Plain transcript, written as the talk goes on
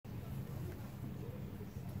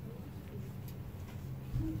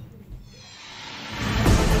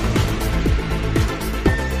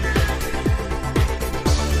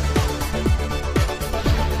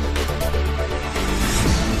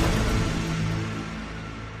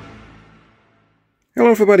Hello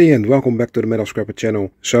everybody and welcome back to the Metal Scrapper channel.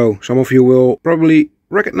 So, some of you will probably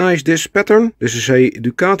recognize this pattern. This is a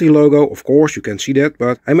Ducati logo, of course you can see that,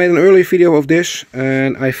 but I made an early video of this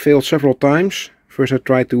and I failed several times. First I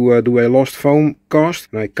tried to do a lost foam cast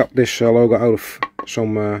and I cut this logo out of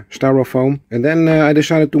some styrofoam, and then I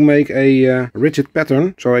decided to make a rigid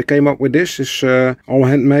pattern. So I came up with this. It's all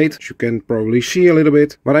handmade, as you can probably see a little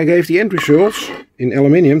bit, but I gave the end results in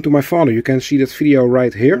aluminium to my father. You can see that video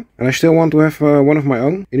right here, and I still want to have one of my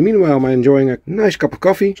own. In the meanwhile I'm enjoying a nice cup of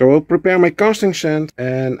coffee, so I'll prepare my casting sand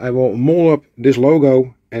and I will mold up this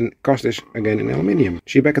logo and cast this again in aluminium.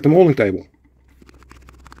 See you back at the molding table.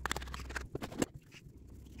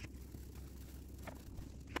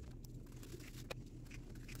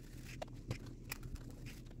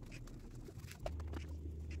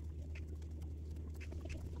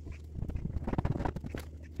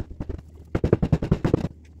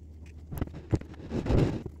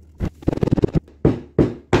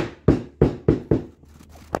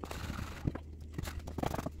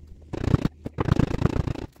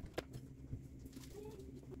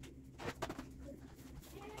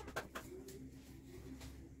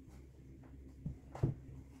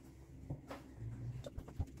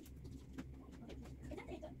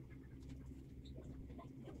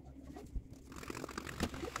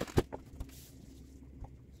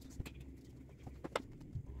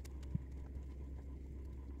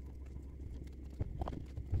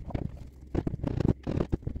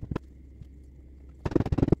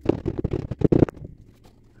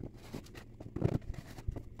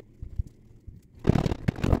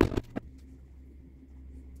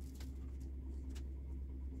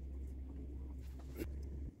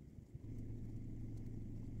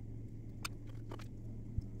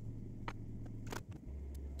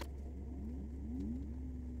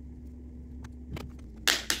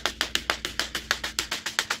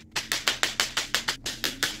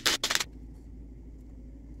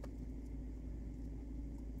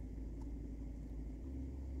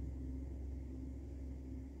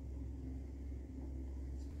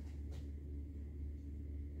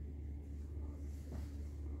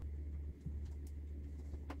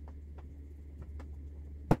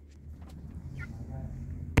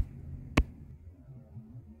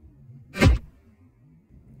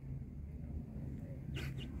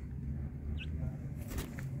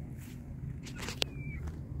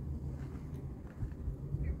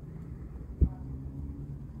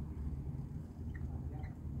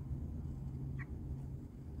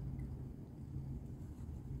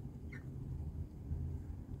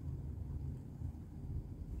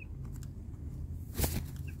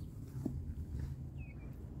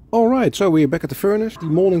 Alright, so we're back at the furnace. The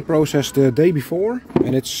molding process the day before,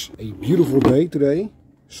 and it's a beautiful day today.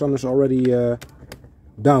 Sun is already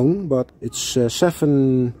down, but it's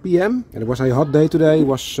 7 PM and it was a hot day today. It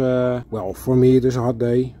was, well, for me it is a hot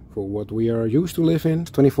day for what we are used to live in.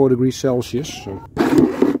 It's 24 degrees Celsius. So.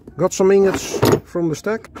 Got some ingots from the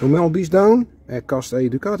stack. To melt these down and cast a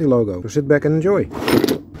Ducati logo. So sit back and enjoy.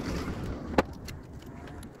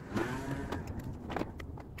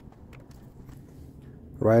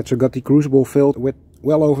 Right, so got the crucible filled with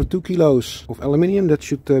well over 2 kilos of aluminium. That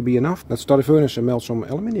should be enough. Let's start the furnace and melt some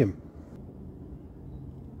aluminium.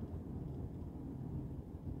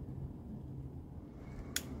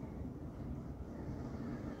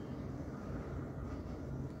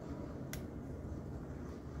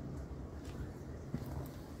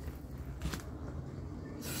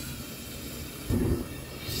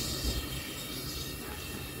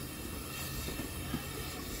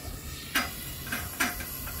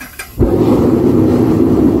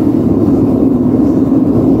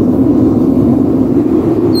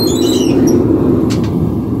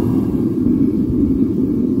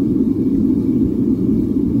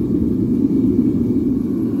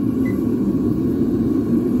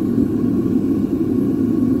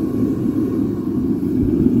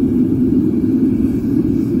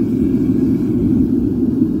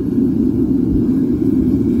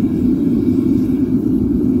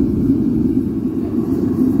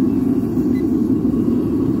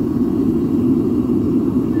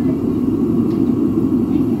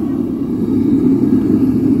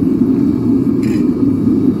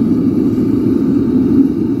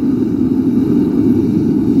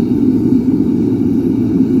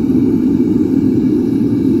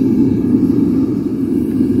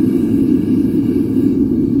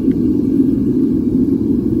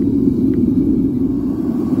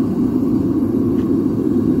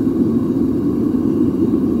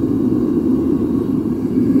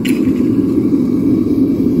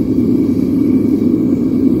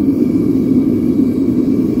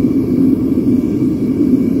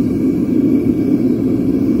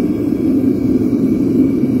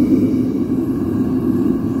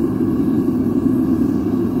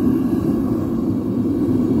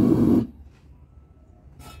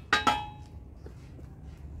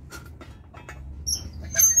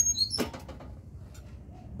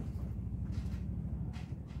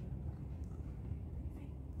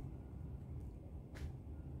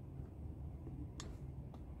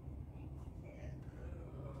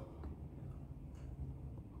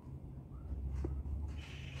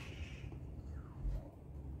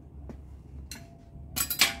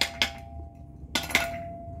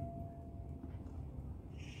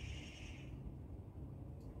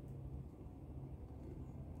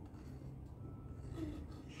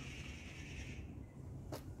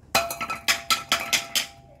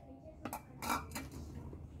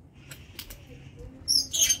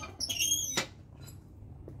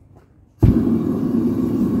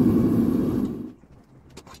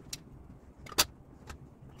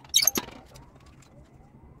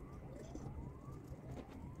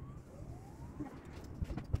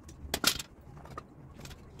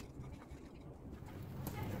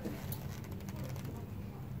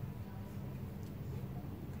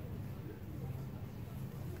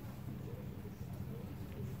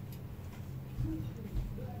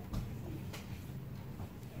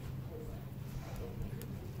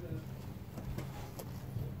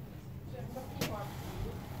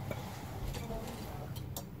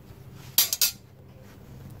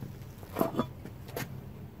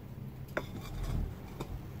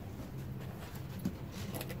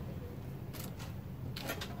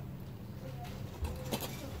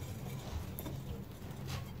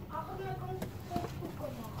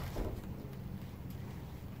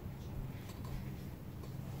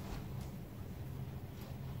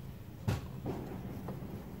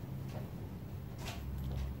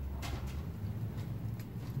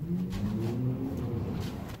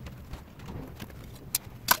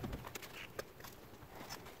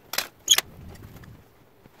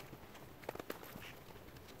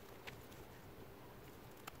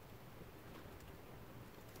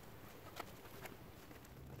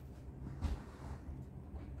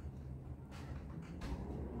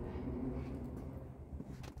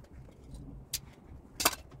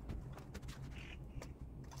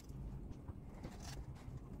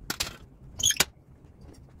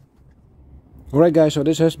 Alright guys, so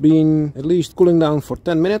this has been at least cooling down for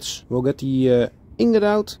 10 minutes. We'll get the ingot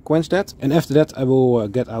out, quench that, and after that I will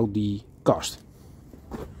get out the cast.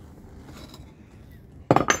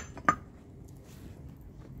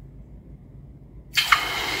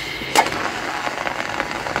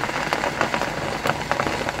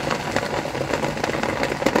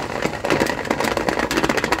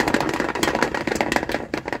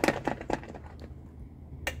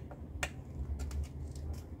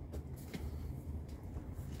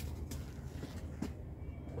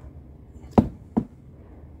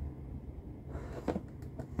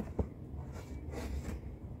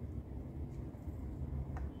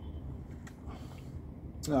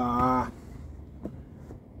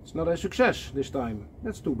 It's not a success this time.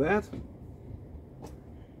 That's too bad.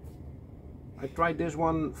 I tried this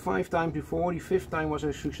one 5 times before, the 5th time was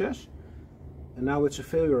a success, and now it's a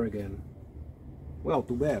failure again. Well,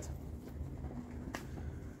 too bad.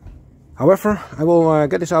 However, I will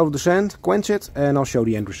get this out of the sand, quench it, and I'll show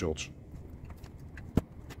the end results.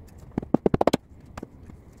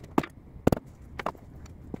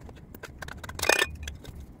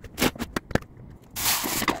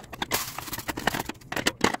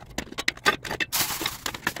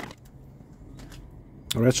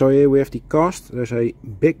 Alright, so here we have the cast. There's a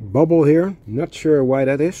big bubble here. Not sure why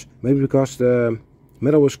that is. Maybe because the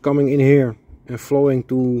metal was coming in here and flowing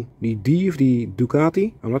to the D of the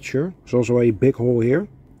Ducati. I'm not sure. There's also a big hole here.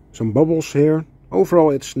 Some bubbles here.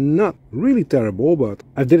 Overall it's not really terrible, but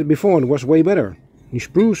I did it before and it was way better. The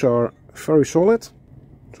sprues are very solid,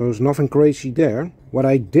 so there's nothing crazy there. What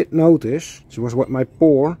I did notice was what my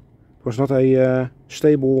pour. It was not a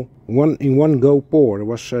stable one go pour. There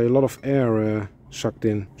was a lot of air sucked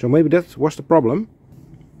in, so maybe that was the problem.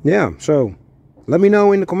 Yeah, so let me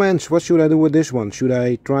know in the comments, what should I do with this one? Should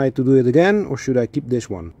I try to do it again, or should I keep this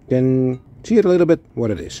one? Can see it a little bit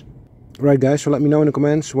what it is. Right guys, so let me know in the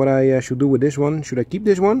comments what I should do with this one. Should I keep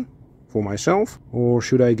this one for myself, or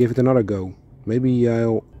should I give it another go? Maybe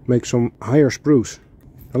I'll make some higher sprues.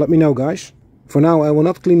 So let me know guys. For now I will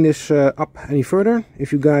not clean this up any further.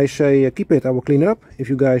 If you guys say keep it, I will clean it up. If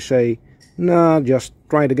you guys say nah, just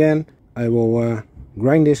try it again, I will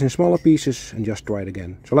grind this in smaller pieces and just try it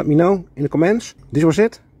again. So let me know in the comments. This was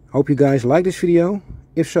it. Hope you guys like this video.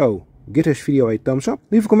 If so, give this video a thumbs up.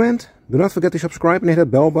 Leave a comment. Do not forget to subscribe and hit that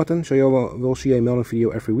bell button so you will see a melding video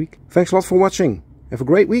every week. Thanks a lot for watching. Have a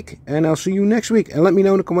great week and I'll see you next week. And let me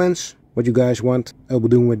know in the comments what you guys want I will be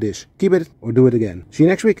doing with this. Keep it or do it again. See you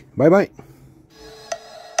next week. Bye bye.